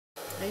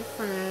Hey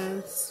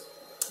friends,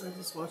 I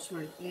just washed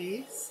my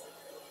face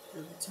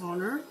with the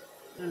toner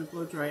and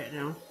blow dry it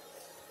now.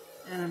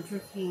 And I'm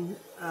drinking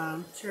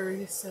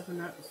Cherry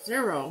 7-Up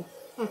Zero.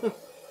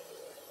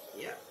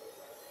 Yeah,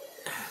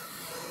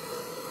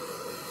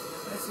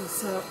 that's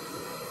what's up.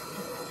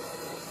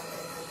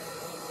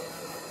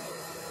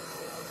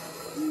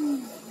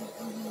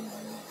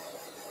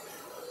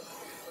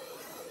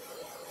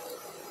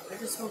 I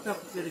just woke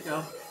up a bit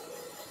ago.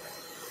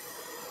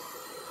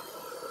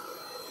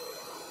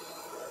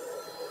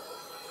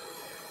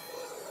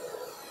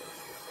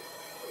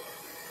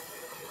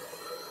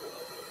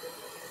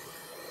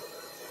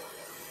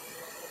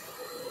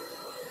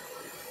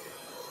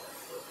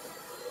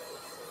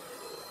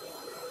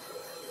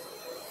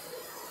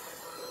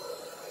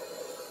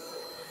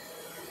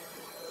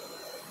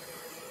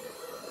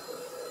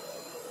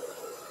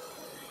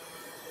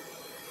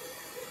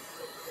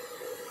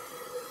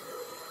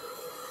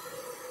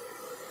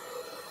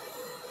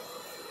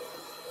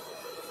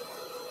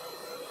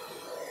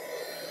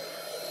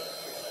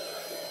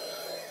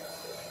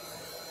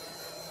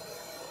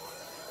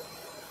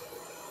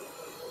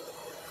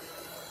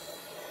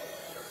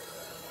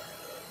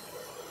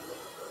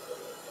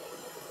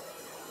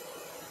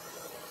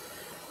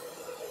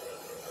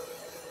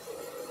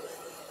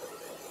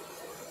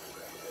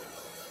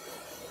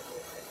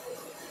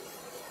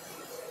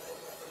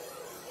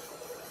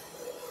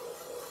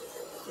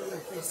 Get my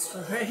face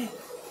dry.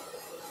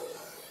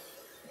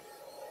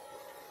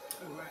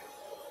 Alright,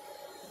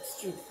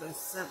 let's drink the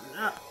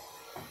 7-Up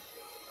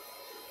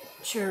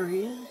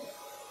Cherry.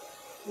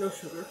 No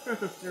sugar,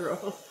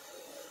 zero.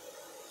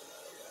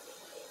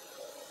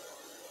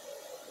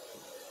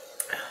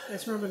 I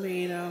just remember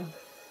made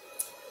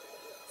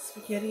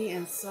spaghetti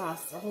and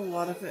sauce, a whole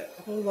lot of it,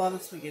 a whole lot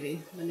of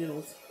spaghetti, the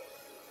noodles.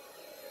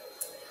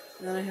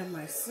 And then I have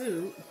my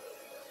soup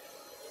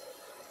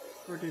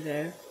for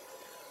today.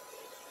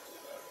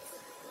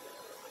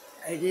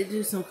 I did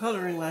do some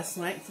coloring last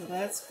night, so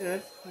that's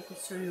good. I can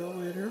show you all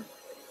later.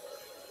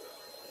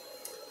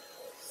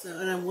 So,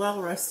 and I'm well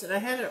rested.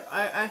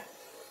 I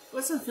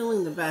wasn't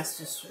feeling the best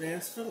yesterday.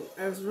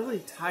 I was really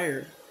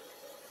tired.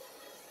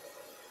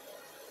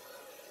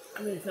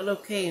 I mean, I felt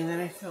okay, and then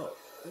I felt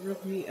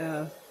really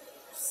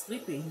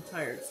sleepy and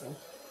tired. So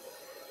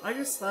I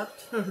just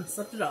slept,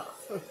 slept it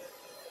off.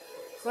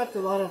 Slept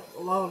a lot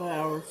of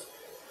hours,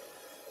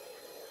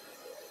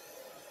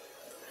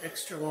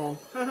 extra long.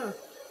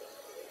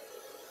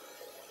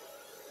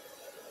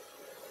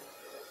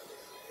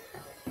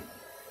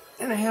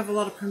 And I have a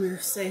lot of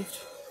premieres saved,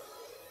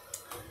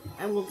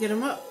 and we'll get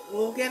them up.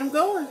 We'll get them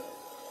going.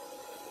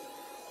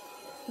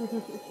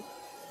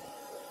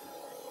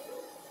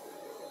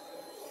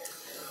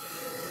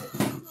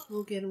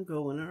 We'll get them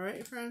going. All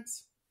right,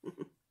 friends.